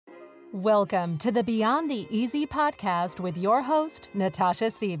Welcome to the Beyond the Easy podcast with your host, Natasha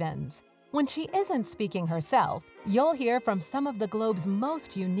Stevens. When she isn't speaking herself, you'll hear from some of the globe's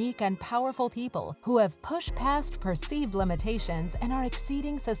most unique and powerful people who have pushed past perceived limitations and are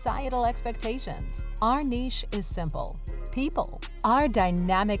exceeding societal expectations. Our niche is simple: people. Our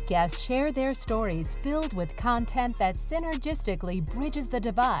dynamic guests share their stories filled with content that synergistically bridges the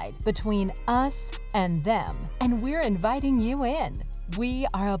divide between us and them. And we're inviting you in. We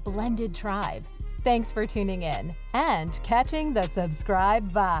are a blended tribe. Thanks for tuning in and catching the subscribe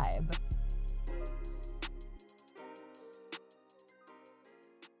vibe.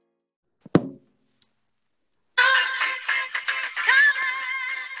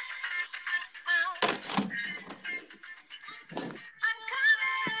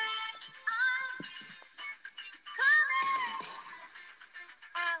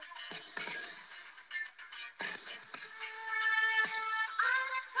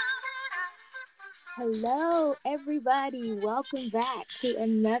 Hello, everybody. Welcome back to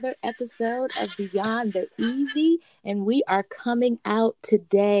another episode of Beyond the Easy. And we are coming out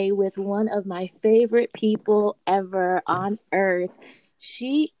today with one of my favorite people ever on earth.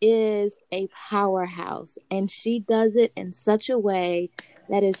 She is a powerhouse, and she does it in such a way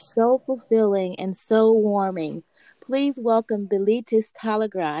that is so fulfilling and so warming. Please welcome Bilitis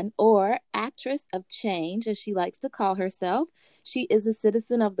Talagran, or Actress of Change, as she likes to call herself. She is a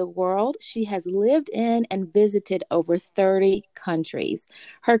citizen of the world. She has lived in and visited over 30 countries.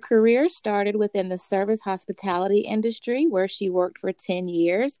 Her career started within the service hospitality industry, where she worked for 10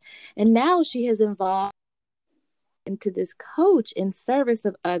 years. And now she has evolved into this coach in service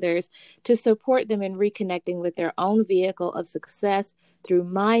of others to support them in reconnecting with their own vehicle of success through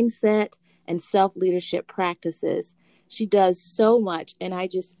mindset and self-leadership practices. She does so much, and I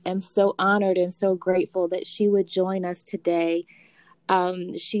just am so honored and so grateful that she would join us today.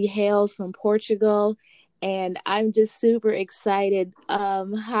 She hails from Portugal, and I'm just super excited.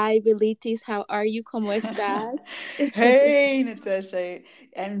 Hi, Bilitis. How are you? ¿Cómo estás? Hey, Natasha.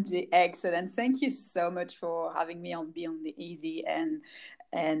 I'm excellent. Thank you so much for having me on Beyond the Easy, and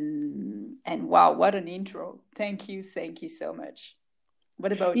wow, what an intro. Thank you so much.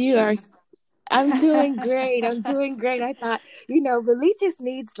 What about you? I'm doing great. I'm doing great. I thought, Bilitis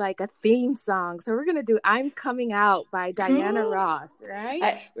needs like a theme song. So we're going to do I'm Coming Out by Diana Cool. Ross,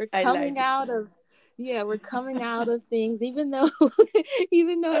 right? We're I like coming this out song. we're coming out of things, even though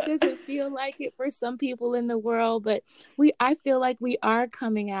it doesn't feel like it for some people in the world, but I feel like we are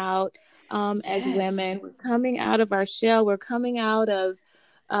coming out as Yes. women. We're coming out of our shell. We're coming out of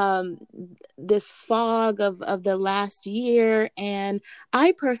um, this fog of the last year. And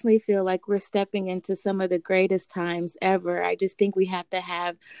I personally feel like we're stepping into some of the greatest times ever. I just think we have to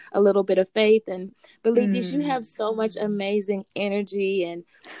have a little bit of faith. And Bilitis, you have so much amazing energy. And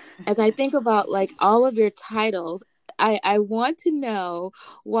as I think about like all of your titles, I want to know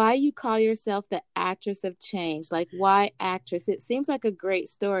why you call yourself the Actress of Change. Like, why actress? It seems like a great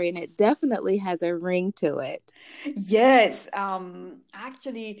story, and it definitely has a ring to it. Yes.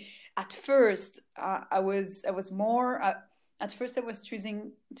 Actually, at first, I was more. At first, I was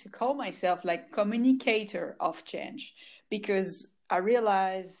choosing to call myself like communicator of change, because I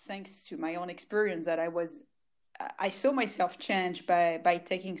realized, thanks to my own experience, that I saw myself change by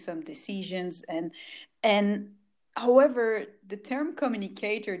taking some decisions, and however, the term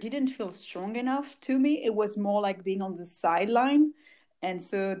communicator didn't feel strong enough to me. It was more like being on the sideline. And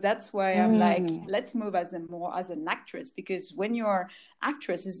so that's why I'm like, Mm. let's move as an actress, because when you're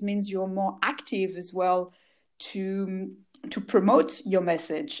actress, it means you're more active as well to promote your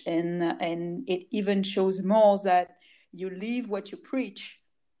message, and it even shows more that you live what you preach.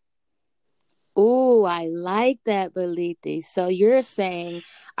 Oh, I like that, Beliti. So you're saying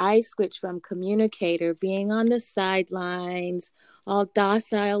I switched from communicator, being on the sidelines, all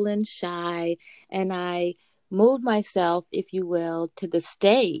docile and shy, and I moved myself, if you will, to the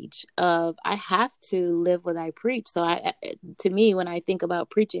stage of I have to live what I preach. So to me, when I think about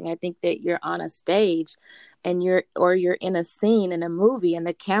preaching, I think that you're on a stage and you're in a scene in a movie and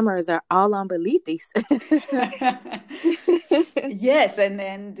the cameras are all on Belitis. Yes, and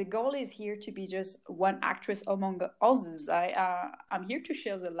then the goal is here to be just one actress among others. I'm here to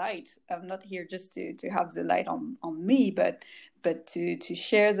share the light. I'm not here just to have the light on me, but to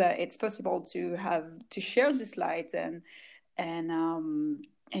share that it's possible to share this light, and and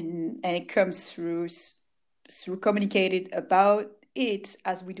it comes through communicated about it,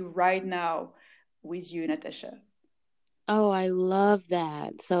 as we do right now with you, Natasha. Oh, I love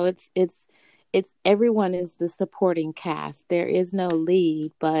that. So it's everyone is the supporting cast. There is no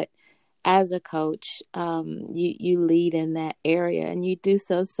lead, but as a coach, you lead in that area, and you do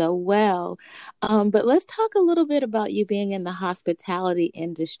so well. But let's talk a little bit about you being in the hospitality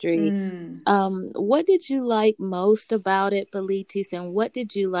industry. Mm. What did you like most about it, Bilitis, and what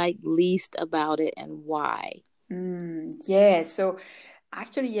did you like least about it, and why? Yeah, so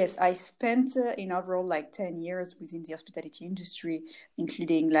actually, yes, I spent in overall like 10 years within the hospitality industry,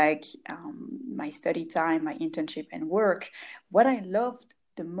 including like my study time, my internship, and work. What I loved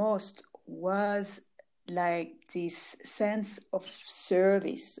the most was like this sense of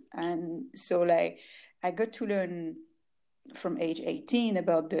service. And so, like, I got to learn from age 18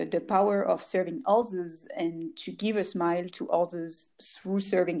 about the power of serving others and to give a smile to others through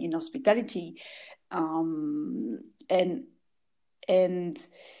serving in hospitality. Um, and and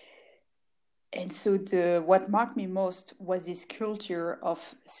and so the what marked me most was this culture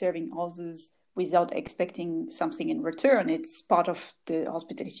of serving others without expecting something in return. It's part of the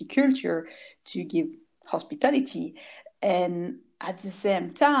hospitality culture to give hospitality. And at the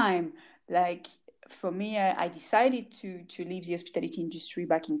same time, like for me, I decided to leave the hospitality industry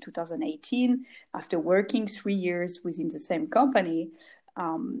back in 2018 after working 3 years within the same company,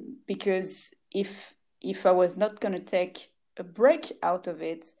 because if I was not going to take a break out of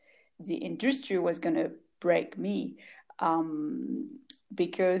it, the industry was going to break me,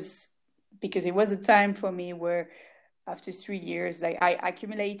 because it was a time for me where after 3 years, like I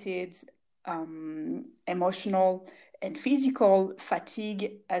accumulated emotional and physical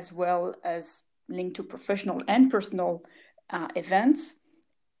fatigue, as well as linked to professional and personal events.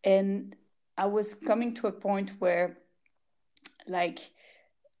 And I was coming to a point where, like,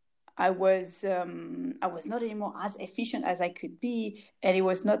 I was not anymore as efficient as I could be, and I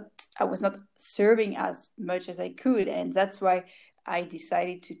was not serving as much as I could, and that's why I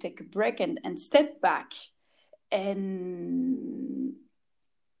decided to take a break and step back. And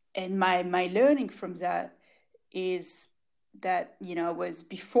my learning from that is that, was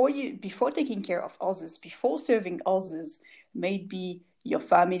before taking care of others, before serving others, maybe your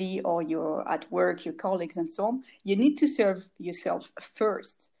family or your at work, your colleagues and so on, you need to serve yourself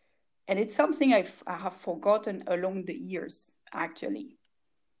first. And it's something I have forgotten along the years, actually.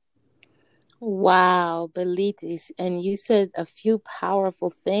 Wow, Bilitis. And you said a few powerful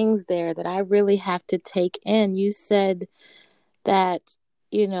things there that I really have to take in. You said that,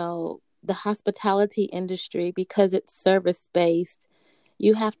 the hospitality industry, because it's service based,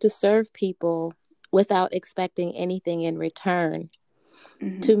 you have to serve people without expecting anything in return. To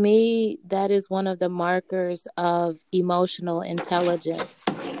Mm-hmm. me, that is one of the markers of emotional intelligence.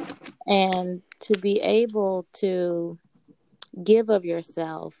 And to be able to give of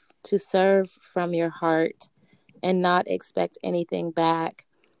yourself, to serve from your heart, and not expect anything back,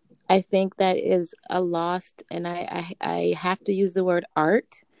 I think that is a lost, and I have to use the word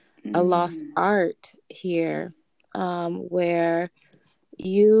art, a lost Mm-hmm. art here, where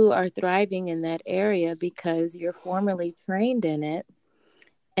you are thriving in that area because you're formally trained in it.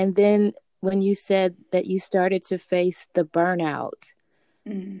 And then when you said that you started to face the burnout,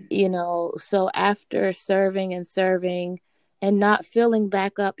 Mm-hmm. so after serving and serving and not filling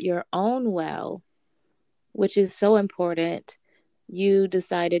back up your own well, which is so important, you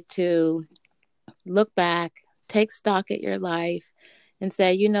decided to look back, take stock at your life, and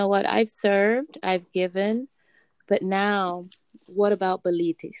say, you know what, I've served, I've given, but now what about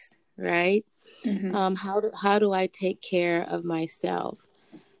Bilitis, right? Mm-hmm. How do I take care of myself?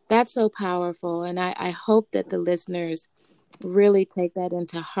 That's so powerful. And I hope that the listeners really take that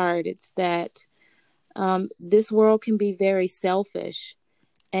into heart. It's that this world can be very selfish.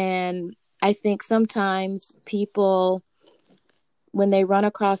 And I think sometimes people, when they run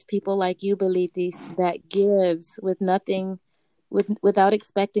across people like you, Bilitis, that gives with nothing, without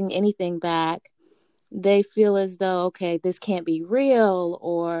expecting anything back, they feel as though, okay, this can't be real,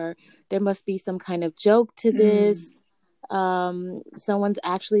 or there must be some kind of joke to Mm-hmm. this. Someone's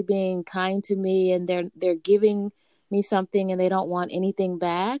actually being kind to me, and they're giving me something, and they don't want anything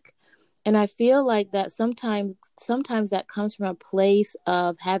back. And I feel like that sometimes that comes from a place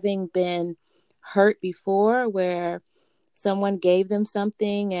of having been hurt before, where someone gave them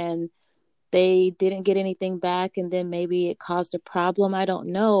something and they didn't get anything back, and then maybe it caused a problem. I don't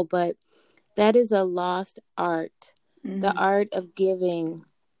know, but that is a lost art. The Mm-hmm. art of giving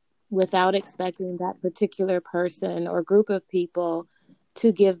without expecting that particular person or group of people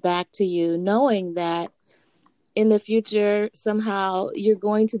to give back to you, knowing that in the future, somehow you're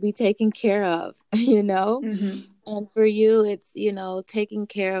going to be taken care of, you know? Mm-hmm. And for you, it's, taking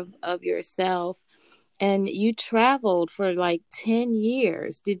care of yourself. And you traveled for like 10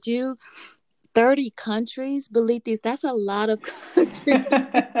 years. Did you 30 countries, Belitis. That's a lot of countries.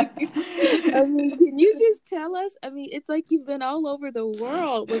 I mean, can you just tell us? I mean, it's like you've been all over the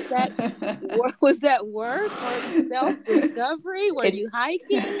world. Was that work or self-discovery? Were It you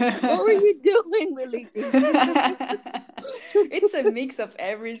hiking? What were you doing, Belitis? It's a mix of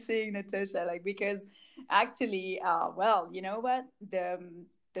everything, Natasha. Like, because actually, well, you know what?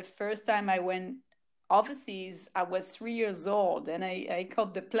 The first time I went overseas, I was 3 years old, and I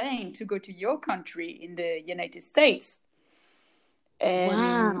caught the plane to go to your country in the United States.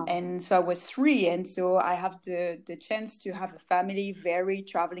 Wow. And so I was 3, and so I have the chance to have a family very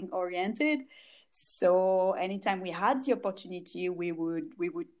traveling oriented. So anytime we had the opportunity, we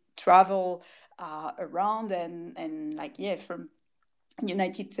would travel around, and like, yeah, from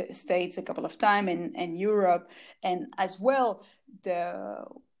United States a couple of times, and Europe. And as well, the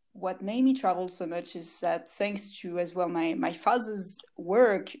what made me travel so much is that, thanks to as well my father's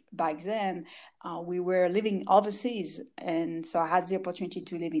work back then, we were living overseas, and so I had the opportunity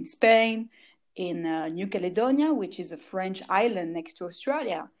to live in Spain, in New Caledonia, which is a French island next to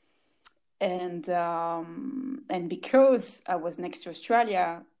Australia. And because I was next to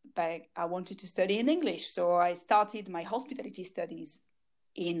Australia, I wanted to study in English, so I started my hospitality studies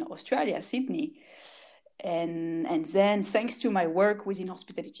in Australia, Sydney. And then, thanks to my work within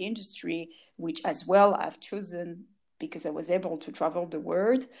hospitality industry, which as well I've chosen because I was able to travel the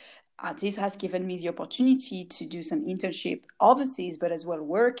world, this has given me the opportunity to do some internship overseas, but as well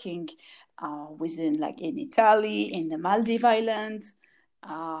working within, like, in Italy, in the Maldives Island,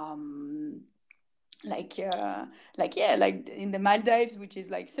 like in the Maldives, which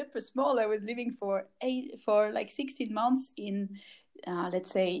is like super small. I was living for 16 months in let's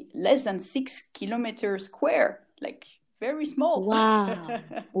say less than 6 kilometers square, like very small. Wow.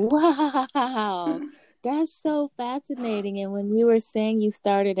 Wow. That's so fascinating. And when you were saying you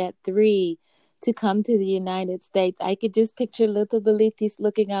started at 3 to come to the United States, I could just picture little Belitis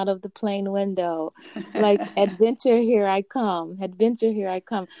looking out of the plane window, like, adventure, here I come. Adventure, here I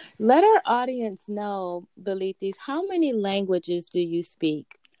come. Let our audience know, Belitis, how many languages do you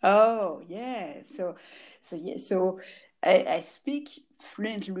speak? Oh, yeah. So I speak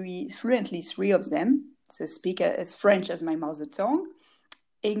fluently 3 of them. So speak as French as my mother tongue,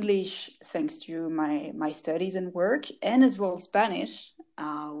 English thanks to my studies and work, and as well Spanish,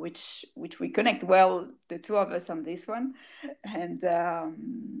 which we connect well, the 2 of us, on this one. And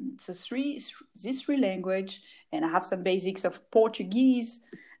so these 3 language, and I have some basics of Portuguese,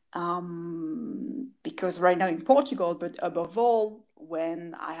 because right now in Portugal, but above all,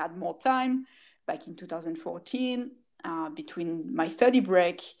 when I had more time back in 2014, between my study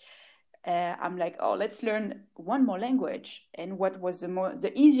break, I'm like, oh, let's learn one more language. And what was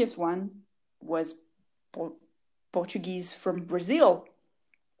the easiest one was Portuguese from Brazil,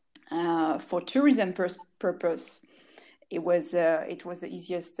 for tourism purpose. It was the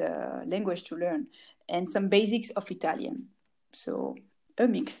easiest language to learn, and some basics of Italian. So a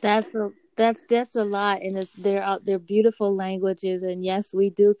mix. That's a lot, and they're beautiful languages. And yes, we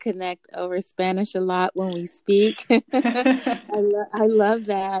do connect over Spanish a lot when we speak. I love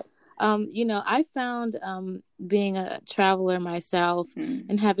that. I found, being a traveler myself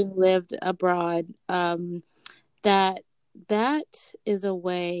and having lived abroad, that is a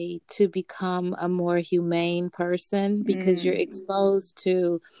way to become a more humane person, because you're exposed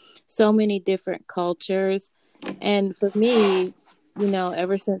to so many different cultures. And for me,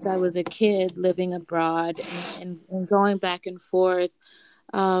 ever since I was a kid living abroad and going back and forth,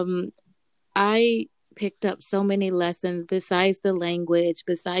 I picked up so many lessons besides the language,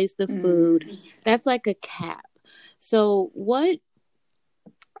 besides the food. That's like a cap. So what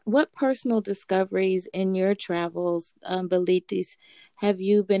personal discoveries in your travels, Belitis, have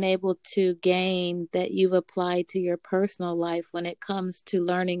you been able to gain that you've applied to your personal life when it comes to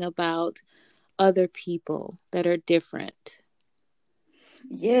learning about other people that are different?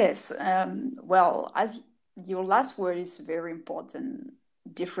 Yes. Well, as your last word is very important,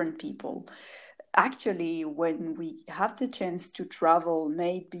 different people. Actually, when we have the chance to travel,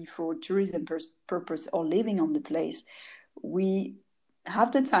 maybe for tourism purpose or living on the place, we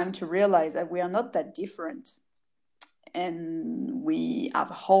have the time to realize that we are not that different, and we have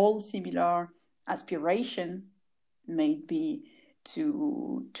whole similar aspiration, maybe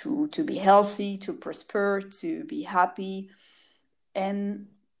to be healthy, to prosper, to be happy. And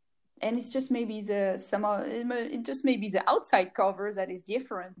it's just maybe it just maybe the outside cover that is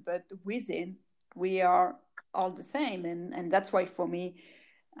different, but within we are all the same. And that's why for me,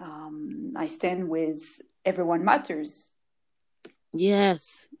 I stand with everyone matters.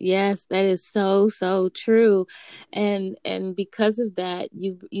 Yes, Yes, that is so, so true. And because of that,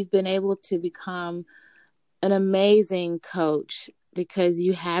 you've been able to become an amazing coach because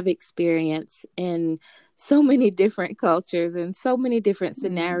you have experience in so many different cultures and so many different Mm.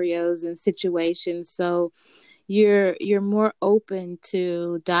 scenarios and situations. So you're more open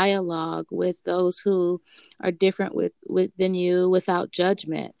to dialogue with those who are different than you without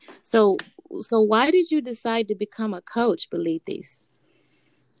judgment. So why did you decide to become a coach, Belithis?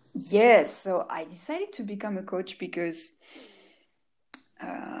 Yes, so I decided to become a coach because,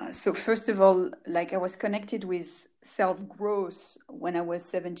 so first of all, like I was connected with self growth when I was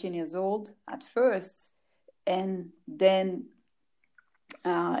 17 years old at first, and then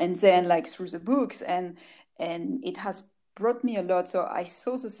like through the books, and it has brought me a lot. So I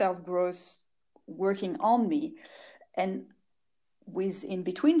saw the self growth working on me, and with in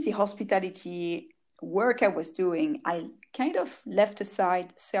between the hospitality work I was doing, I kind of left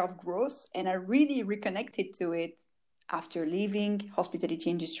aside self growth, and I really reconnected to it after leaving hospitality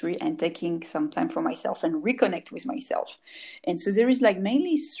industry and taking some time for myself and reconnect with myself. And so there is like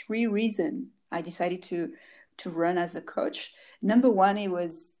mainly three reasons I decided to run as a coach. Number one, it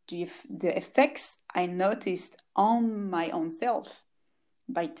was the effects I noticed on my own self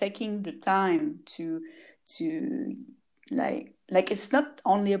by taking the time to like it's not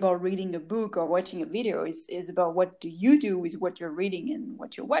only about reading a book or watching a video. It's about what do you do with what you're reading and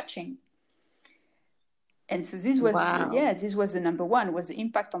what you're watching. And so Wow. this was the number one, was the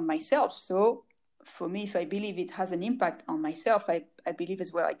impact on myself. So for me, if I believe it has an impact on myself, I believe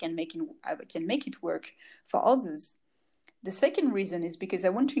as well I can make it work for others. The second reason is because I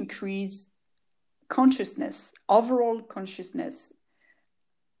want to increase consciousness, overall consciousness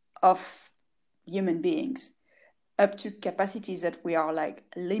of human beings up to capacities that we are like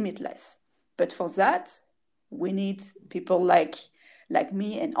limitless. But for that, we need people like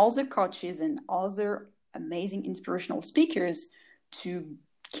me and other coaches and other amazing inspirational speakers to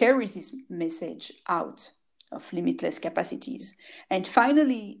carry this message out of limitless capacities. And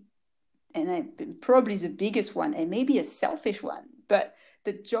finally, probably the biggest one, and maybe a selfish one, but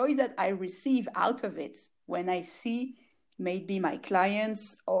the joy that I receive out of it when I see maybe my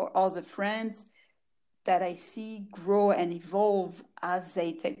clients or other friends that I see grow and evolve as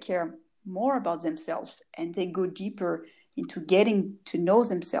they take care more about themselves and they go deeper into getting to know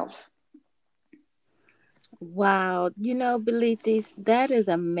themselves. Wow. Belithis, that is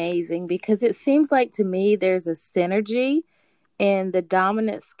amazing because it seems like to me there's a synergy in the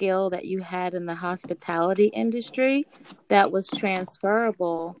dominant skill that you had in the hospitality industry that was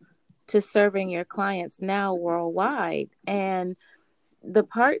transferable to serving your clients now worldwide. And the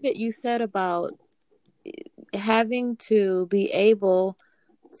part that you said about having to be able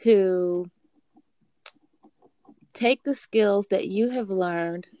to take the skills that you have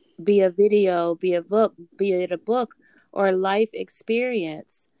learned, be a video, be it a book or a life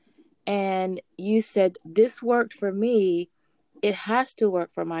experience, and you said this worked for me, it has to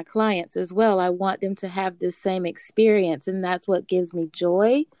work for my clients as well. I want them to have this same experience, and that's what gives me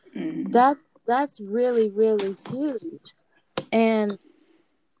joy. Mm. That's really, really huge. And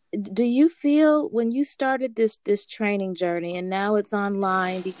do you feel when you started this training journey and now it's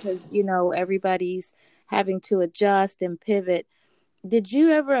online because everybody's having to adjust and pivot, did you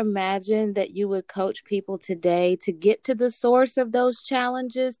ever imagine that you would coach people today to get to the source of those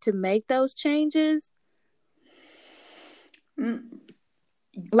challenges, to make those changes? Mm.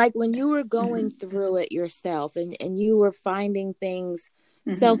 Like when you were Mm-hmm. going through it yourself and you were finding things,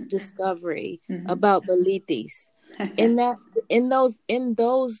 Mm-hmm. self-discovery Mm-hmm. about Belithis, in that in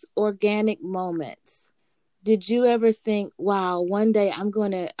those organic moments, did you ever think, wow, one day I'm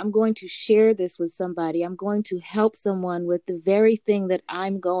going to share this with somebody, I'm going to help someone with the very thing that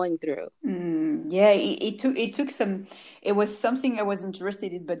I'm going through? Yeah, it took some. It was something I was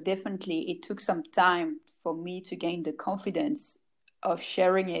interested in, but definitely it took some time for me to gain the confidence of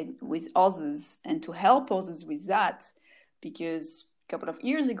sharing it with others and to help others with that. Because a couple of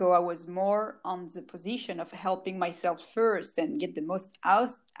years ago, I was more on the position of helping myself first and get the most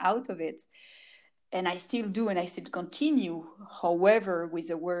out of it, and I still do, and I still continue. However, with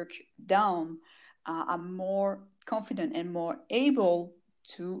the work done, I'm more confident and more able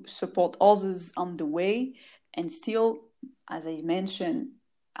to support others on the way, and still, as I mentioned,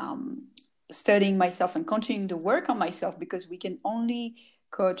 um, studying myself and continuing to work on myself, because we can only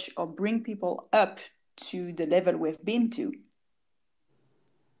coach or bring people up to the level we've been to.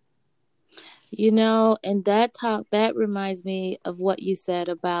 And that reminds me of what you said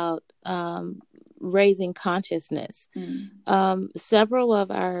about raising consciousness. Mm. Several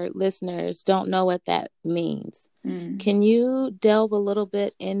of our listeners don't know what that means. Mm. Can you delve a little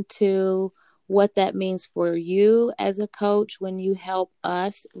bit into what that means for you as a coach when you help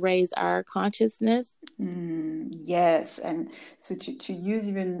us raise our consciousness? Yes, and so to use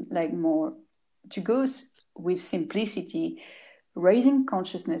even like more, to go with simplicity, raising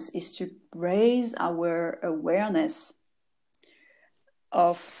consciousness is to raise our awareness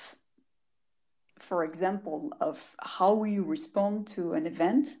of, for example, of how we respond to an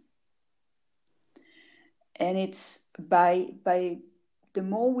event. And it's by the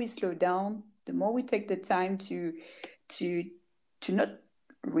more we slow down, the more we take the time to to not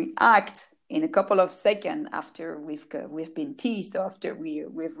react in a couple of seconds after we've been teased, or after we've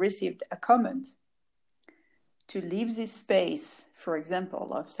received a comment, to leave this space, for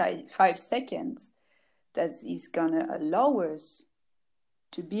example, of 5 seconds, that is gonna allow us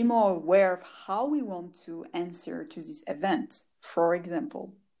to be more aware of how we want to answer to this event, for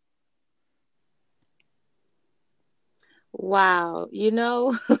example. Wow,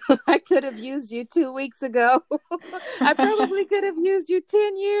 I could have used you 2 weeks ago. I probably could have used you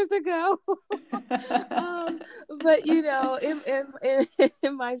 10 years ago. um, but in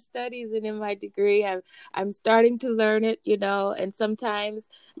my studies and in my degree, I'm starting to learn it. And sometimes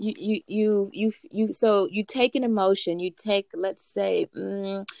so you take an emotion, you take, let's say,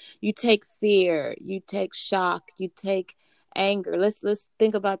 you take fear, you take shock, you take anger. Let's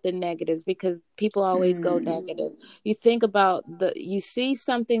think about the negatives, because people always go negative. You think about you see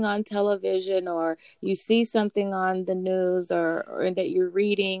something on television, or you see something on the news, or that you're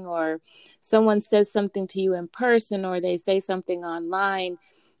reading, or someone says something to you in person, or they say something online,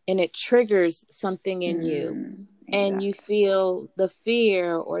 and it triggers something in you, and you Exact. feel the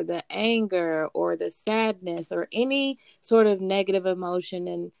fear or the anger or the sadness or any sort of negative emotion.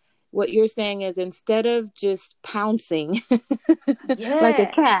 And what you're saying is, instead of just pouncing like a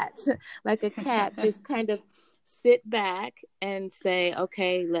Yeah. cat, just kind of sit back and say,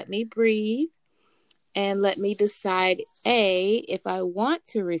 okay, let me breathe and let me decide, A, if I want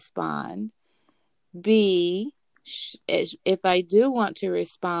to respond, B, if I do want to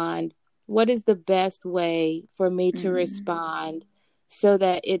respond, what is the best way for me to respond so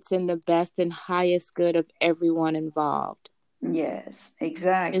that it's in the best and highest good of everyone involved? Yes,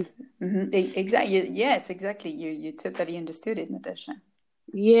 exact. Is Exactly. Yes, exactly. You totally understood it, Natasha.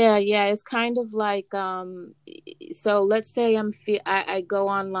 Yeah, it's kind of like so let's say I go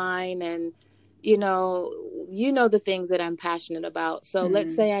online, and the things that I'm passionate about. So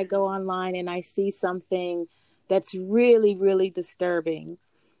let's Mm. say I go online and I see something that's really, really disturbing.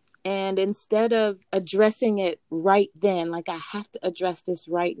 And instead of addressing it right then, like I have to address this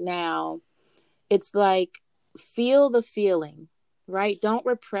right now, it's like, feel the feeling, right? Don't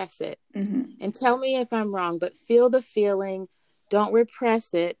repress it. Mm-hmm. And tell me if I'm wrong, but feel the feeling. Don't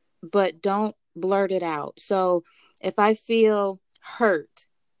repress it, but don't blurt it out. So if I feel hurt,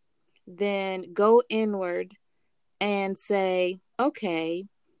 then go inward and say, okay,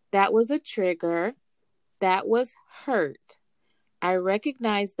 that was a trigger. That was hurt. I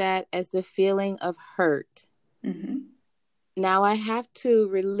recognize that as the feeling of hurt. Mm-hmm. Now I have to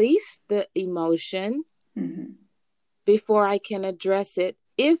release the emotion Mm-hmm. before I can address it,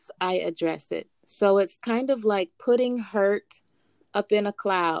 if I address it. So it's kind of like putting hurt up in a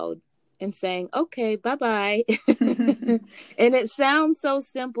cloud and saying, okay, bye bye. And it sounds so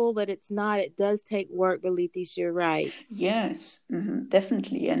simple, but it's not. It does take work, but Leticia, you're right. Yes,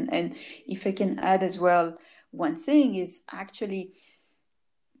 definitely. And if I can add as well, one thing is actually,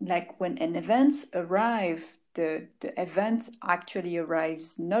 like, when an event arrive, the event actually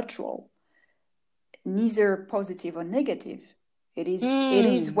arrives neutral, neither positive or negative. It is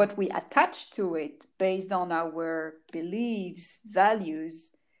Mm. what we attach to it based on our beliefs,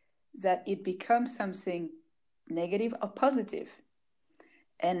 values, that it becomes something negative or positive.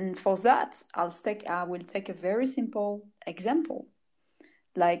 And for that, I will take a very simple example.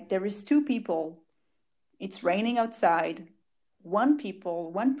 Like, there is two people, it's raining outside. One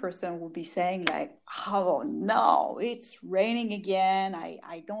person will be saying like, oh no, it's raining again.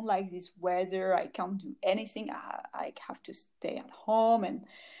 I don't like this weather. I can't do anything. I have to stay at home,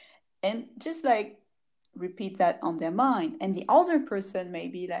 and just like repeat that on their mind. And the other person may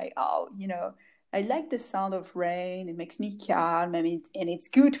be like, oh, I like the sound of rain. It makes me calm. I mean, and it's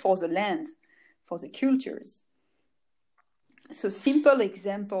good for the land, for the cultures. So, simple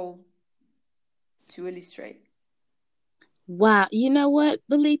example to illustrate. Wow. You know what,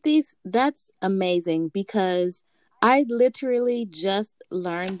 Belithis? That's amazing, because I literally just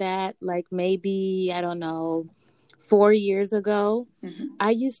learned that, like, maybe, I don't know, 4 years ago, Mm-hmm. I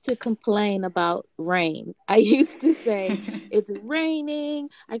used to complain about rain. I used to say, it's raining,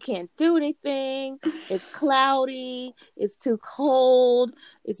 I can't do anything, it's cloudy, it's too cold,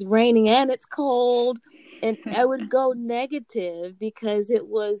 it's raining and it's cold. And I would go negative because it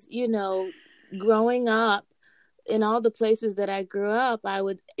was, growing up in all the places that I grew up, I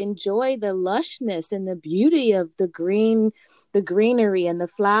would enjoy the lushness and the beauty of the greenery and the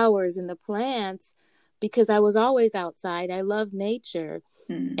flowers and the plants because I was always outside. I love nature.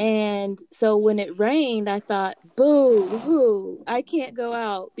 Mm. And so when it rained, I thought, boo hoo, I can't go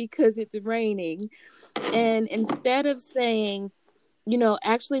out because it's raining. And instead of saying,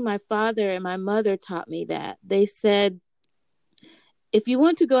 actually my father and my mother taught me that. They said, if you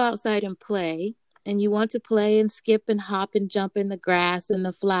want to go outside and you want to play and skip and hop and jump in the grass and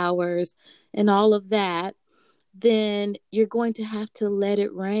the flowers and all of that, then you're going to have to let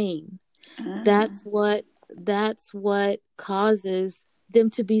it rain. Ah. That's what causes them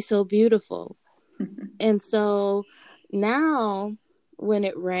to be so beautiful. And so now when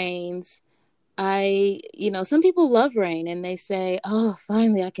it rains, some people love rain and they say, oh,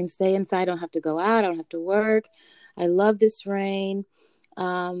 finally I can stay inside. I don't have to go out. I don't have to work. I love this rain.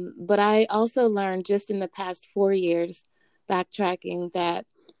 But I also learned just in the past 4 years, backtracking, that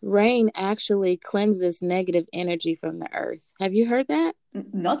rain actually cleanses negative energy from the earth. Have you heard that?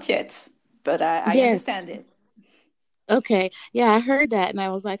 Not yet, but I Yes. understand it. Okay. Yeah, I heard that. And I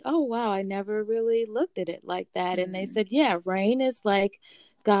was like, oh, wow, I never really looked at it like that. And they said, yeah, rain is like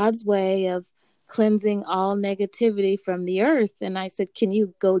God's way of cleansing all negativity from the earth. And I said, can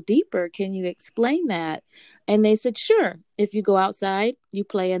you go deeper? Can you explain that? And they said, sure. If you go outside, you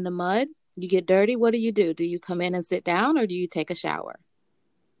play in the mud, you get dirty, what do? Do you come in and sit down or do you take a shower?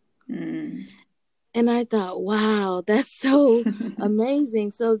 Mm. And I thought, wow, that's so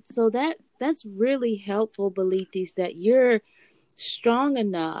amazing. So that's really helpful, Belitis, that you're strong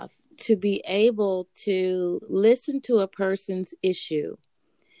enough to be able to listen to a person's issue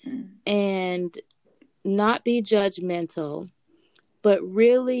and not be judgmental, but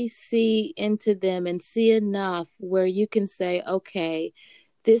really see into them and see enough where you can say, okay,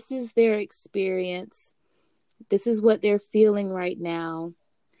 this is their experience. This is what they're feeling right now.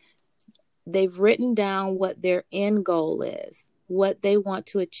 They've written down what their end goal is, what they want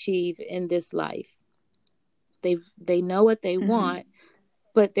to achieve in this life. They know what they want,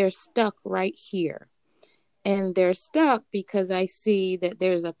 but they're stuck right here. And they're stuck because I see that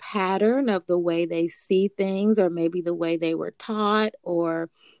there's a pattern of the way they see things, or maybe the way they were taught, or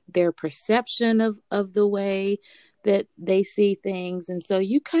their perception of the way that they see things. And so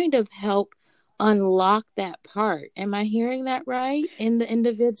you kind of help unlock that part. Am I hearing that right in the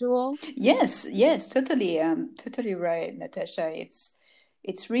individual? Yes, totally. Totally right, Natasha.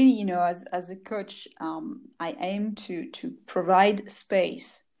 It's really, as a coach, I aim to provide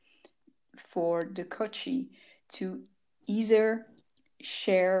space for the coachee to either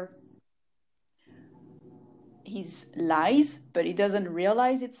share his lies, but he doesn't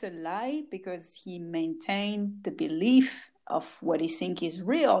realize it's a lie because he maintained the belief of what he thinks is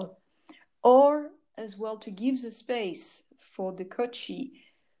real, or as well to give the space for the coachee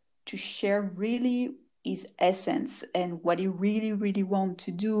to share really his essence and what he really, really wants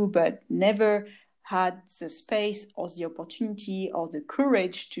to do, but never had the space or the opportunity or the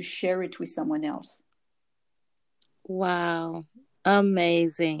courage to share it with someone else. Wow.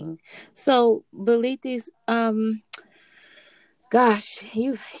 Amazing. So, Belitis, gosh,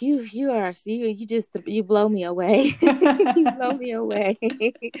 you blow me away. You blow me away.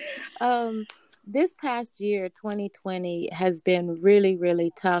 This past year, 2020, has been really,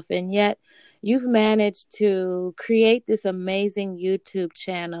 really tough, and yet you've managed to create this amazing YouTube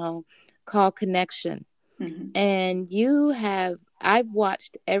channel called Connection. And I've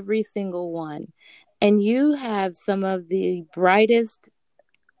watched every single one, and you have some of the brightest,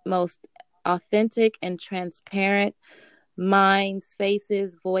 most authentic and transparent minds,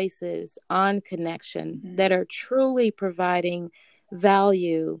 faces, voices on Connection that are truly providing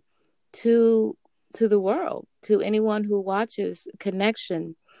value to the world, to anyone who watches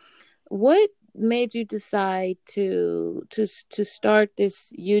Connection. What made you decide to start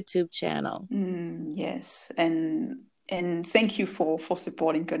this YouTube channel? Yes, and thank you for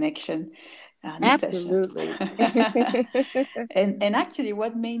supporting Connection, Absolutely. Natasha. and actually,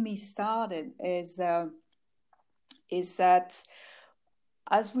 what made me start it is that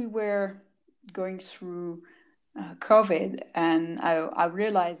as we were going through COVID, and I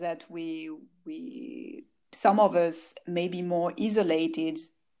realized that we some of us may be more isolated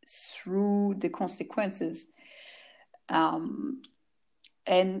through the consequences, and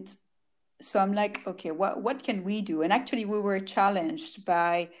so I'm like, okay, what can we do? And actually, we were challenged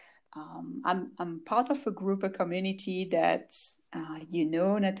by. I'm part of a community that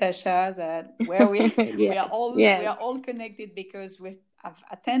Natasha, that where we Yes, we yes. are all connected because I've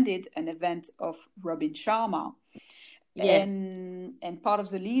attended an event of Robin Sharma, Yes. and part of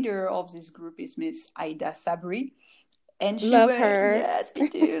the leader of this group is Miss Aida Sabri, and she Love went, her. yes, me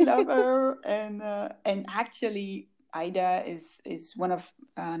too, love her. And actually, Ida is one of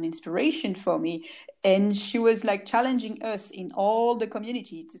an inspiration for me, and she was like challenging us in all the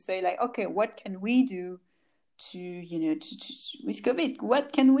community to say like, okay, what can we do to with COVID?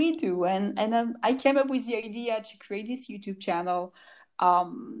 What can we do? And I came up with the idea to create this YouTube channel,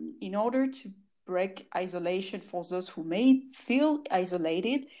 in order to break isolation for those who may feel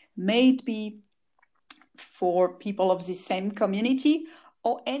isolated, maybe for people of the same community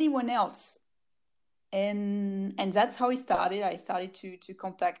or anyone else. And that's how it started. I started to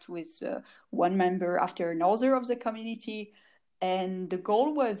contact with one member after another of the community, and the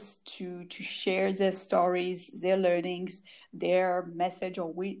goal was to share their stories, their learnings, their message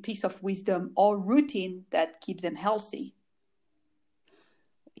or piece of wisdom or routine that keeps them healthy.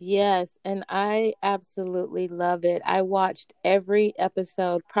 Yes, and I absolutely love it. I watched every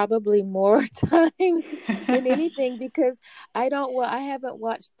episode probably more times than anything because I haven't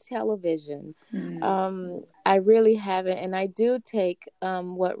watched television. I really haven't, and I do take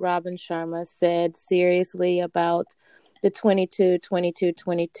what Robin Sharma said seriously about the 22 when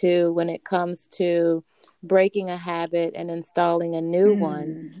it comes to breaking a habit and installing a new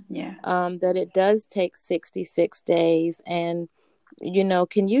one. Yeah. That it does take 66 days. And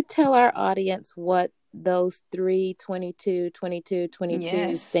can you tell our audience what those 3-22-22-22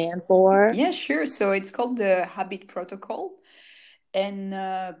 Yes. stand for? Yeah, sure. So it's called the Habit Protocol. And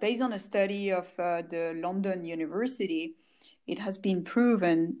based on a study of the London University, it has been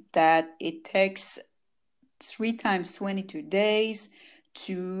proven that it takes 3 times 22 days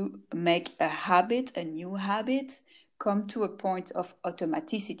to make a new habit, come to a point of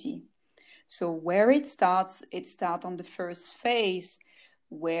automaticity. So where it starts on the first phase,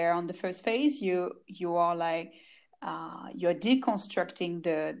 where on the first phase you are like, you're deconstructing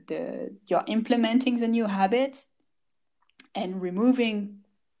you're implementing the new habit and removing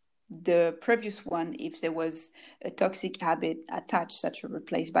the previous one if there was a toxic habit attached that you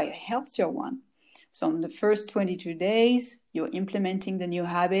replace by a healthier one. So in the first 22 days, you're implementing the new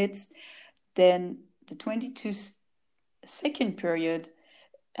habits. Then the 22-second period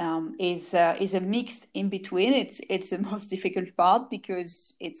is a mix in between. It's the most difficult part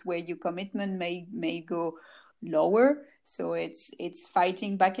because it's where your commitment may go lower. So it's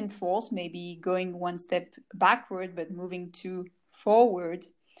fighting back and forth, maybe going one step backward but moving two forward.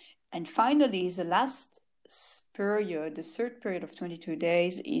 And finally, the last period, the third period of 22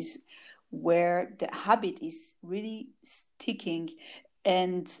 days, is where the habit is really sticking.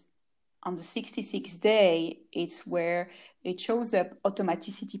 And on the 66th day, it's where it shows up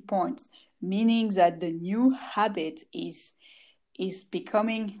automaticity points, meaning that the new habit is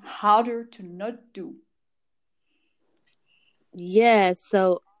becoming harder to not do. Yes,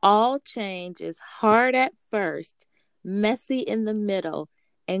 so all change is hard at first, messy in the middle,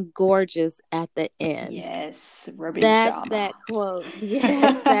 and gorgeous at the end. Yes, Robin That's Sharma. that quote.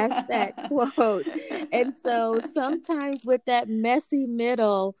 Yes, that's that quote. And so sometimes with that messy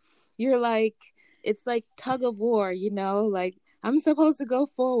middle, you're like, it's like tug of war, like I'm supposed to go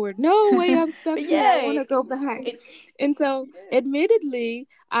forward. No, wait, I'm stuck here. I want to go back. And so admittedly,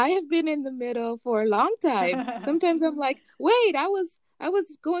 I have been in the middle for a long time. Sometimes I'm like, wait, I was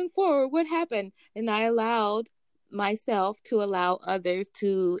going forward. What happened? And I allowed myself to allow others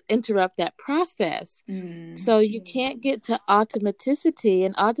to interrupt that process. So you can't get to automaticity,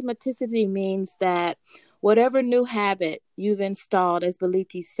 and automaticity means that whatever new habit you've installed, as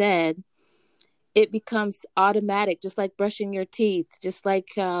Beliti said, it becomes automatic, just like brushing your teeth, just like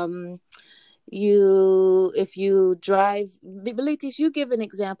if you drive. Bilitis, you give an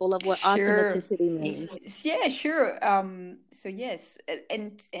example of what automaticity means. Yeah, sure. So yes,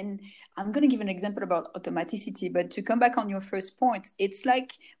 and I'm going to give an example about automaticity, but to come back on your first point, it's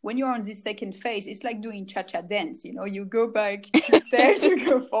like when you're on this second phase, it's like doing cha-cha dance. You go back 2 steps, you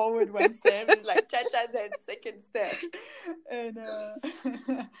go forward 1 step. It's like cha-cha dance, second step. And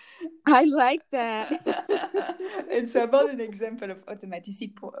I like that. And so about an example of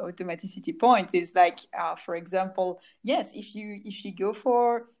automaticity points is like, for example, yes, if you go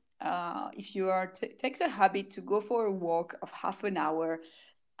for if you takes a habit to go for a walk of half an hour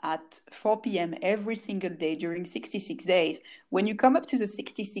at 4 p.m. every single day during 66 days, when you come up to the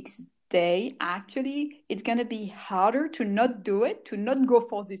 66th day, actually, it's going to be harder to not do it, to not go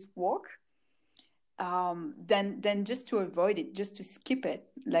for this walk, than just to avoid it, just to skip it.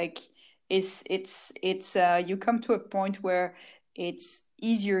 Like it's you come to a point where it's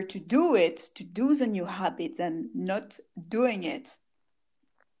easier to do the new habit than not doing it.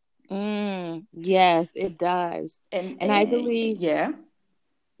 Yes, it does. And I believe, yeah.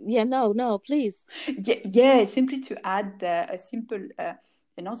 No, please. Yeah, simply to add a simple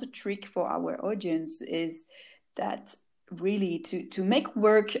another trick for our audience is that really to make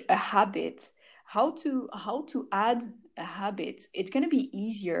work a habit, how to add a habit. It's going to be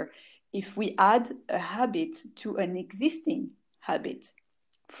easier if we add a habit to an existing habit.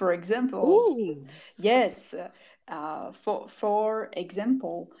 For example, Ooh. yes, for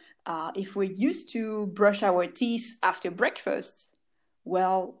example, if we're used to brush our teeth after breakfast,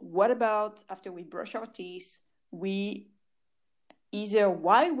 well, what about after we brush our teeth, we either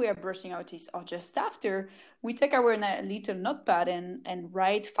while we are brushing our teeth or just after, we take our little notepad and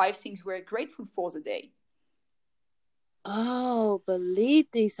write 5 things we're grateful for the day. Oh,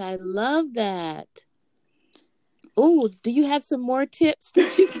 Belitis, I love that. Oh, do you have some more tips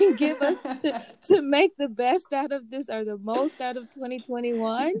that you can give us to make the best out of this or the most out of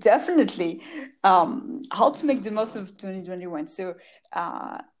 2021? Definitely. How to make the most of 2021. So,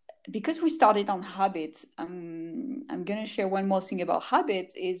 because we started on habits, I'm going to share one more thing about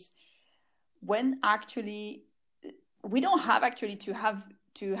habits is when actually we don't have actually to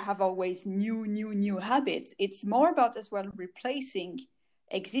have always new habits. It's more about as well replacing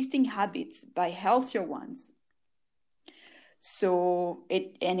existing habits by healthier ones. So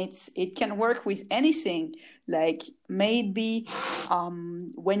it can work with anything, like maybe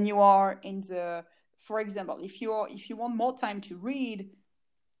when you are for example, if you want more time to read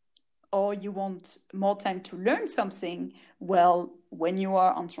or you want more time to learn something, well, when you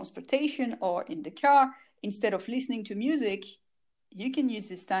are on transportation or in the car, instead of listening to music, you can use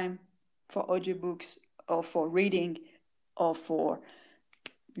this time for audiobooks or for reading or for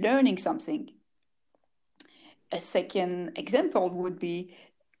learning something. A second example would be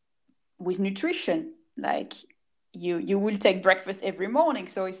with nutrition. Like you will take breakfast every morning,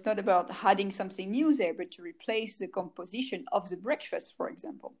 so it's not about adding something new there, but to replace the composition of the breakfast, for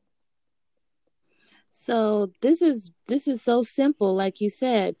example. So this is so simple, like you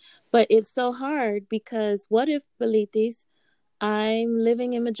said, but it's so hard because what if, Belitis, I'm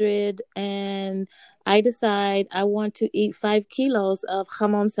living in Madrid and I decide I want to eat 5 kilos of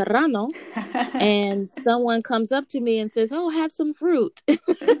jamon serrano and someone comes up to me and says, "Oh, have some fruit."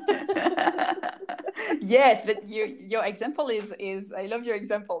 Yes, but your example is I love your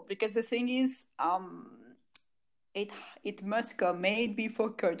example, because the thing is it must come maybe for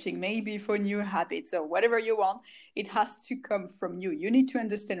coaching, maybe for new habits or whatever you want. It has to come from you. You need to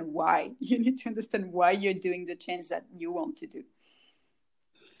understand why. You need to understand why you're doing the change that you want to do.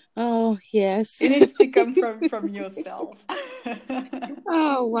 Oh, yes. It needs to come from yourself.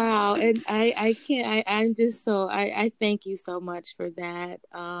 Oh, wow. And I can't, I'm just so, I thank you so much for that.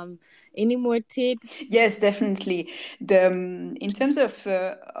 Any more tips? Yes, definitely. In terms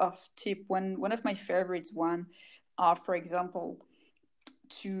of tip, one of my favorites one are, for example,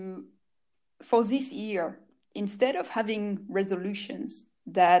 for this year, instead of having resolutions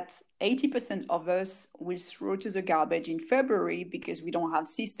that 80% of us will throw to the garbage in February because we don't have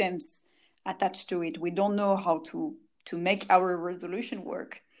systems attached to it, we don't know how to make our resolution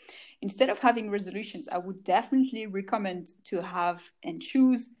work. Instead of having resolutions, I would definitely recommend to have and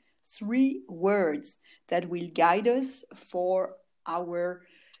choose 3 words that will guide us for our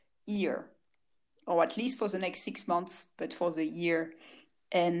year, or at least for the next 6 months, but for the year.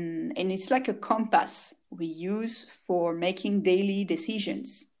 And it's like a compass we use for making daily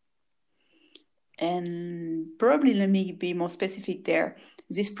decisions. And probably let me be more specific there.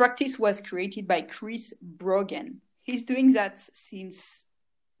 This practice was created by Chris Brogan. He's doing that since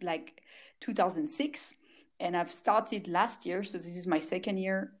like 2006, and I've started last year, so this is my second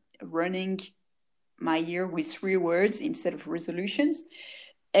year running my year with 3 words instead of resolutions.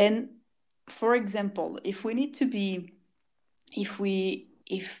 And for example, if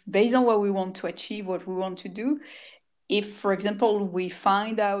based on what we want to achieve, what we want to do, if, for example, we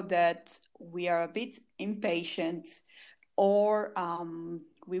find out that we are a bit impatient, or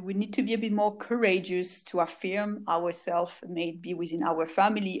we would need to be a bit more courageous to affirm ourselves, maybe within our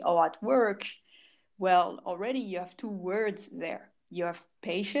family or at work, well, already you have 2 words there. You have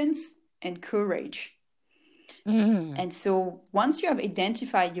patience and courage. And so once you have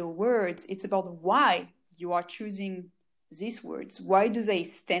identified your words, it's about why you are choosing these words. Why do they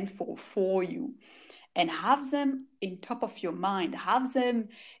stand for you? And have them in top of your mind. Have them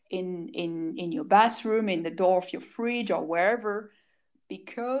in your bathroom, in the door of your fridge, or wherever.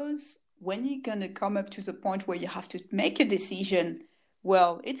 Because when you're going to come up to the point where you have to make a decision,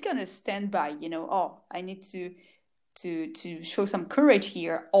 well, it's going to stand by, I need to show some courage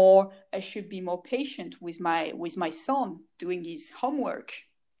here, or I should be more patient with my son doing his homework,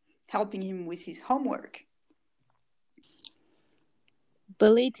 helping him with his homework.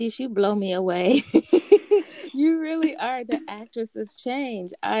 Bilitis, you blow me away. You really are the actress of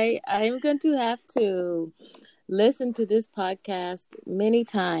change. I'm going to have to listen to this podcast many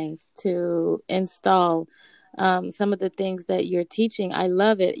times to install some of the things that you're teaching. I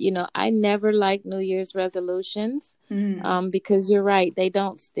love it. I never like New Year's resolutions because you're right, they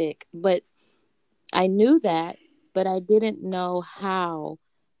don't stick. But I knew that, but I didn't know how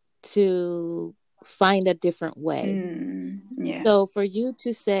to find a different way. Yeah. So for you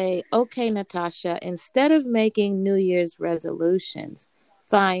to say, okay, Natasha, instead of making New Year's resolutions,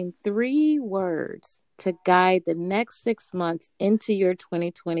 find 3 words to guide the next 6 months into your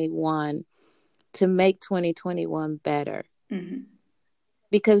 2021 to make 2021 better. Mm-hmm.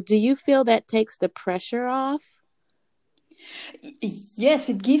 Because do you feel that takes the pressure off? Yes,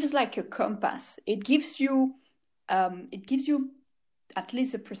 it gives like a compass. It gives you at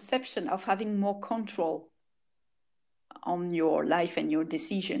least a perception of having more control on your life and your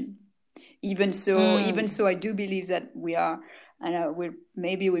decision. Even so, I do believe that we are, and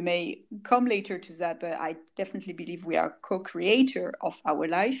maybe we may come later to that, but I definitely believe we are co-creator of our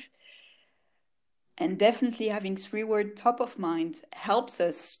life. And definitely having 3 words top of mind helps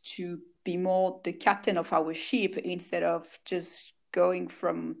us to be more the captain of our ship instead of just going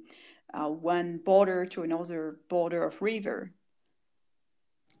from one border to another border of river.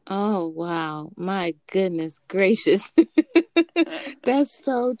 Oh, wow. My goodness gracious. That's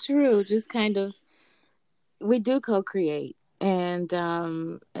so true. Just kind of, we do co-create. And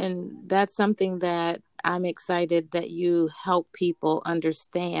that's something that I'm excited that you help people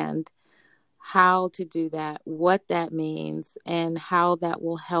understand how to do that, what that means, and how that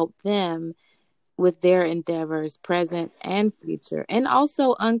will help them with their endeavors, present and future, and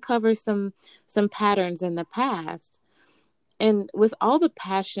also uncover some patterns in the past. And with all the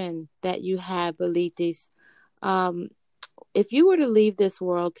passion that you have, Bilitis, if you were to leave this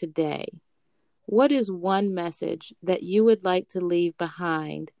world today, what is one message that you would like to leave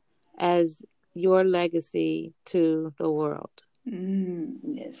behind as your legacy to the world?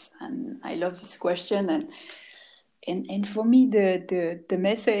 Yes, and I love this question, and for me, the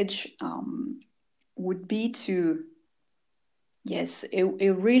message would be to, yes, it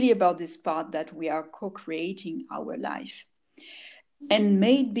really about this part that we are co-creating our life, and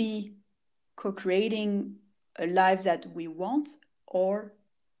maybe co-creating a life that we want or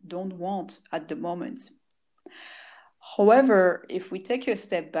don't want at the moment. However, if we take a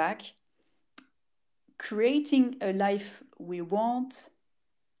step back, creating a life we want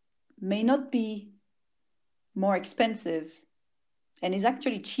may not be more expensive, and is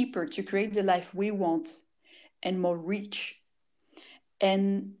actually cheaper to create the life we want and more rich.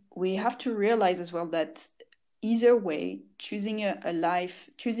 And we have to realize as well that either way, choosing a life,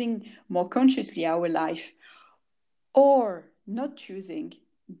 choosing more consciously our life, or not choosing,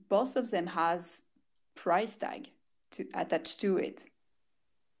 both of them has price tag attached to it.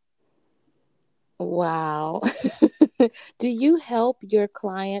 Wow. Do you help your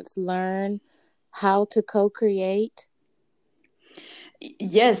clients learn how to co-create?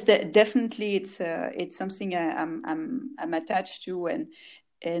 Yes, definitely. It's something I'm attached to,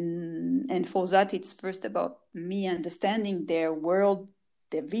 and for that, it's first about me understanding their world,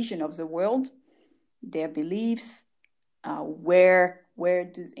 their vision of the world, their beliefs,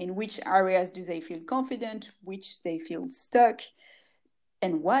 in which areas do they feel confident, which they feel stuck,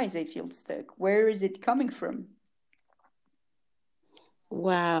 and why they feel stuck. Where is it coming from?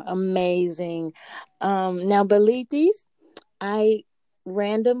 Wow, amazing. Now, Bilitis, I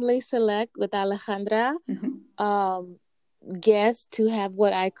randomly select with Alejandra guests to have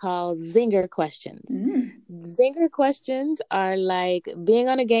what I call zinger questions. Zinger questions are like being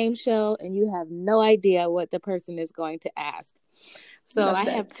on a game show and you have no idea what the person is going to ask. So I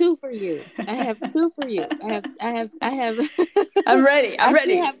have 2 for you. I have 2 for you. I have. I'm ready. I'm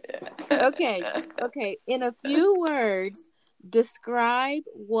ready. Okay. In a few words, describe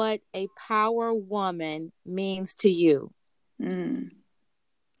what a power woman means to you.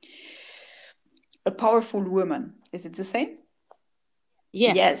 A powerful woman. Is it the same?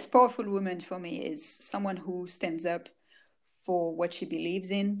 Yes. Powerful woman for me is someone who stands up for what she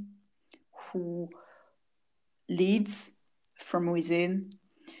believes in, who leads from within,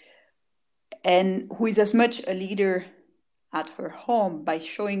 and who is as much a leader at her home by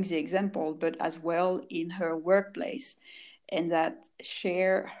showing the example, but as well in her workplace. and that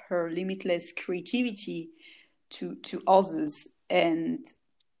share her limitless creativity to others, and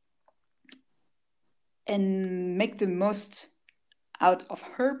make the most out of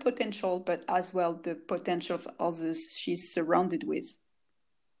her potential, but as well the potential of others she's surrounded with.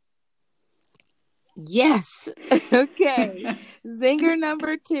 Yes. Okay. Zinger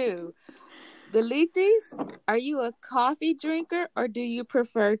number 2. Bilitis, are you a coffee drinker or do you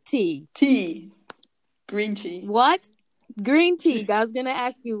prefer tea? Tea. Green tea. What? Green tea. I was going to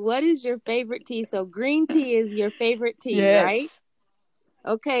ask you, what is your favorite tea? So green tea is your favorite tea, Yes. right?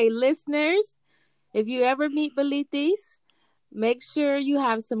 Okay, listeners, if you ever meet Bilitis, make sure you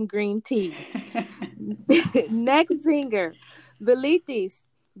have some green tea. Next zinger. Bilitis,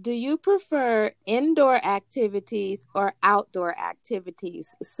 do you prefer indoor activities or outdoor activities,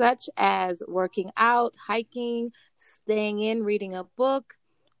 such as working out, hiking, staying in, reading a book?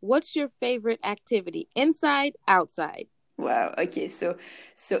 What's your favorite activity? Inside, outside? Wow. Okay. So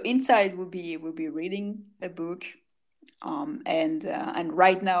inside would be reading a book, and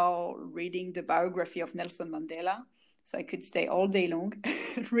right now reading the biography of Nelson Mandela. So I could stay all day long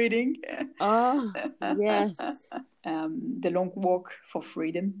reading. Oh, yes. The Long Walk for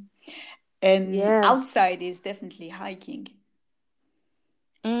Freedom. And Yes. outside is definitely hiking.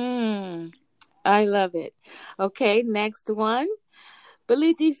 I love it. Okay, next one.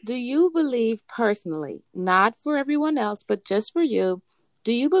 Bilitis, do you believe personally, not for everyone else, but just for you,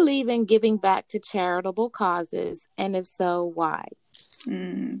 do you believe in giving back to charitable causes? And if so, why?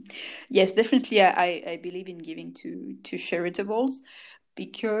 Yes, definitely. I believe in giving to charitables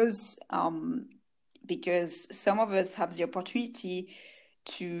because some of us have the opportunity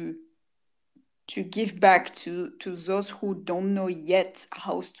to give back to those who don't know yet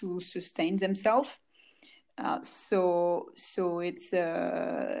how to sustain themselves. So it's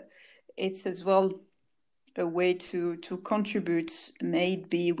as well a way to contribute,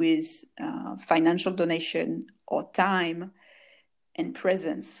 maybe with financial donation or time and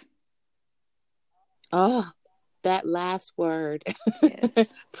presence. Oh, that last word.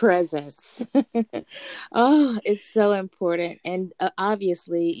 Yes. Presence. Oh, it's so important. And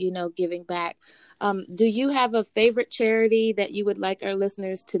obviously, giving back. Do you have a favorite charity that you would like our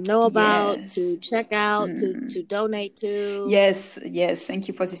listeners to know about, Yes. to check out, to donate to? Yes. Thank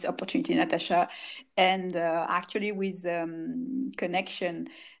you for this opportunity, Natasha. And actually, with Connection,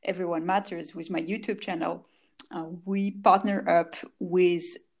 Everyone Matters, with my YouTube channel, we partner up with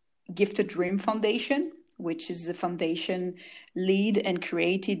Gifted Dream Foundation, which is a foundation led and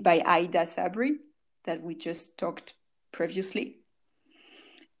created by Aida Sabri that we just talked previously.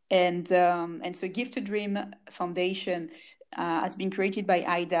 And so Gifted Dream Foundation has been created by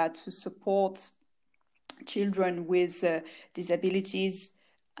Aida to support children with disabilities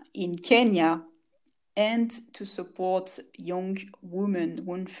in Kenya, and to support young women,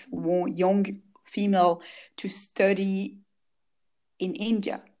 young female, to study in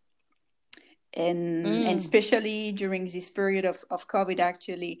India. And especially during this period of COVID,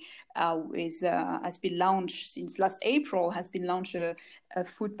 actually, has been launched since last April. Has been launched a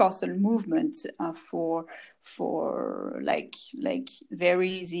food parcel movement for like very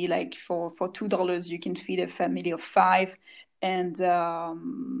easy, like for $2 you can feed a family of 5, and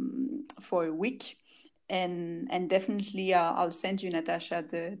for a week. And definitely I'll send you, Natasha,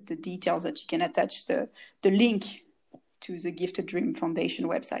 the details that you can attach the link to the Gifted Dream Foundation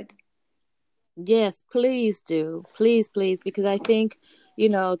website. Yes, please do. Please, because I think,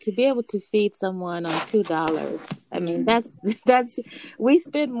 to be able to feed someone on $2, I mean, that's we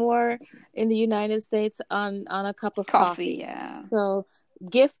spend more in the United States on a cup of coffee. Yeah. So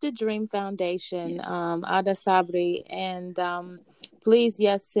Gifted Dream Foundation, yes. Ada Sabri, and please,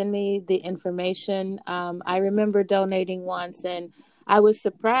 yes, send me the information. I remember donating once, and I was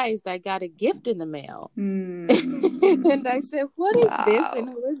surprised I got a gift in the mail. And I said, what is this? And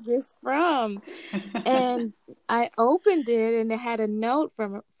who is this from? And I opened it, and it had a note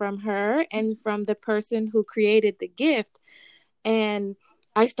from her and from the person who created the gift. And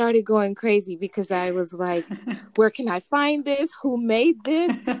I started going crazy because I was like, where can I find this? Who made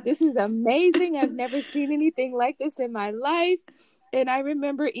this? This is amazing. I've never seen anything like this in my life. And I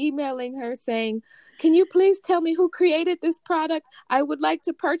remember emailing her saying, can you please tell me who created this product? I would like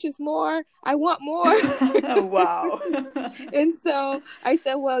to purchase more. I want more. Wow. And so I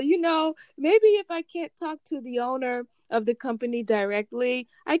said, well, maybe if I can't talk to the owner of the company directly,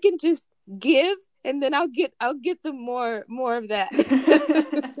 I can just give, and then I'll get them more of that.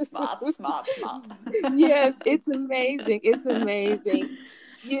 Smart. Yes, it's amazing.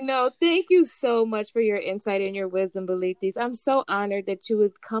 Thank you so much for your insight and your wisdom, Belitis. I'm so honored that you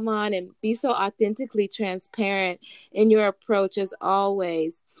would come on and be so authentically transparent in your approach as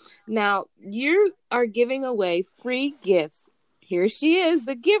always. Now, you are giving away free gifts. Here she is,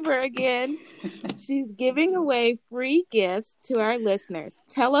 the giver again. She's giving away free gifts to our listeners.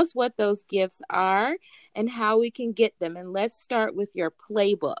 Tell us what those gifts are and how we can get them. And let's start with your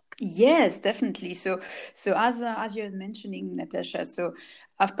playbook. Yes, definitely. So as you're mentioning, Natasha, so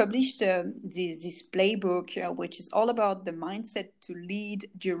I've published this playbook, which is all about the mindset to lead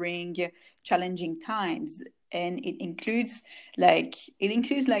during challenging times, and it includes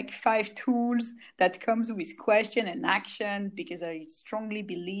like 5 tools that comes with question and action, because I strongly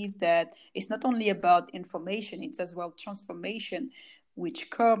believe that it's not only about information, it's as well transformation, which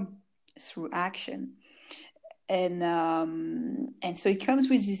come through action. And so it comes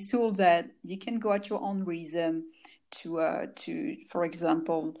with this tool that you can go at your own rhythm to for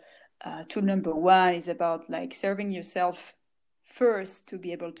example, tool number 1 is about like serving yourself first to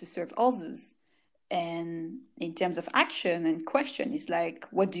be able to serve others. And in terms of action and question, is like,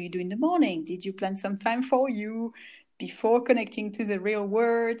 what do you do in the morning? Did you plan some time for you before connecting to the real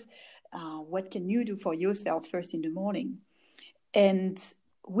world? What can you do for yourself first in the morning? And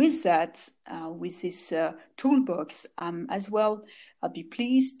with that, with this toolbox, as well, I'll be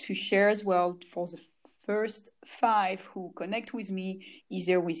pleased to share as well for the first 5 who connect with me,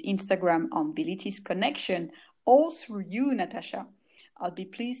 either with Instagram on Bilitis Connection or through you, Natasha. I'll be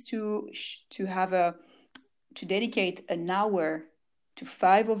pleased to dedicate an hour to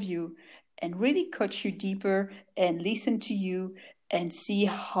 5 of you and really coach you deeper and listen to you and see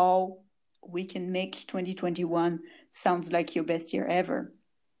how we can make 2021 sounds like your best year ever.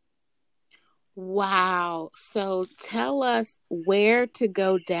 Wow. So tell us where to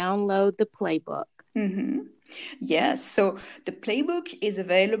go download the playbook. Mm-hmm. Yes. So the playbook is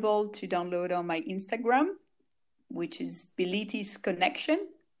available to download on my Instagram, which is Bilitis Connection.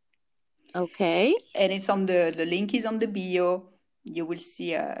 Okay. And it's on the link is on the bio. You will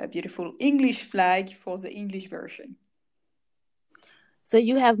see a beautiful English flag for the English version. So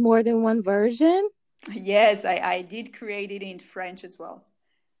you have more than one version? Yes, I did create it in French as well.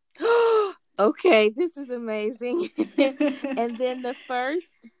 Okay, this is amazing. And then the first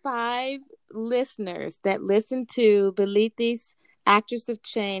 5 listeners that listen to Bilitis Actress of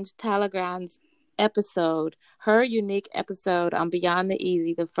Change Talleyrand's episode, her unique episode on Beyond the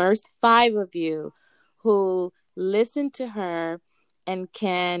Easy, the first 5 of you who listen to her and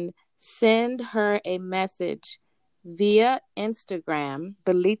can send her a message via Instagram,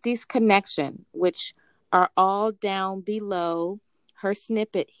 Bilitis Connection, which are all down below her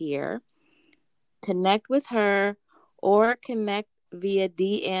snippet here. Connect with her or connect via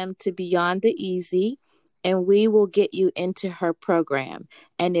DM to Beyond the Easy, and we will get you into her program.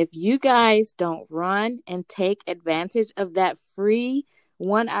 And if you guys don't run and take advantage of that free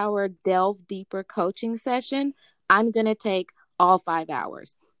 1-hour Delve Deeper coaching session, I'm going to take all 5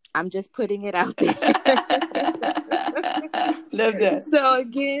 hours. I'm just putting it out there. Love that. So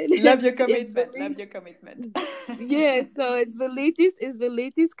again, love your commitment. Love your commitment. Yeah, so it's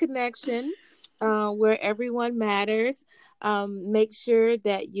Bilitis Connection, where everyone matters. Make sure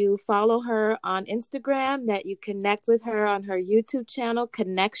that you follow her on Instagram, that you connect with her on her YouTube channel,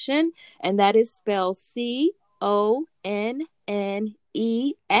 Connection, and that is spelled CONNEX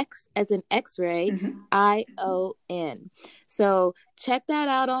as in X-ray, ION. So check that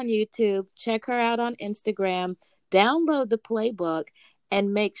out on YouTube. Check her out on Instagram. Download the playbook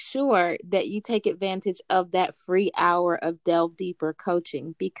and make sure that you take advantage of that free hour of Delve Deeper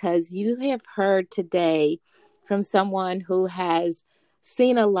coaching, because you have heard today from someone who has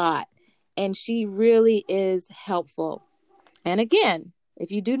seen a lot, and she really is helpful. And again, if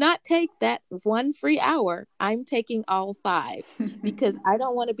you do not take that 1 free hour, I'm taking all 5 because I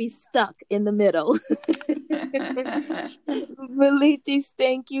don't want to be stuck in the middle. Bilitis,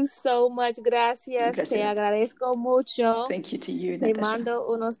 thank you so much. Gracias. Te agradezco mucho. Thank you to you, Te Natasha. mando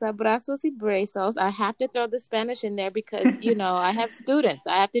unos abrazos y besos. I have to throw the Spanish in there because, I have students.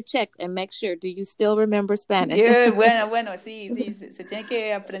 I have to check and make sure. Do you still remember Spanish? Yeah, bueno, sí, se tiene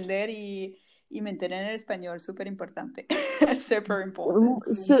que aprender y mantener el español, súper importante. Super important.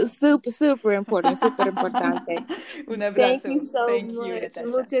 Super important, super importante. Un abrazo. Thank you so Thank much. you, Natasha.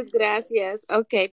 Muchas gracias. Okay,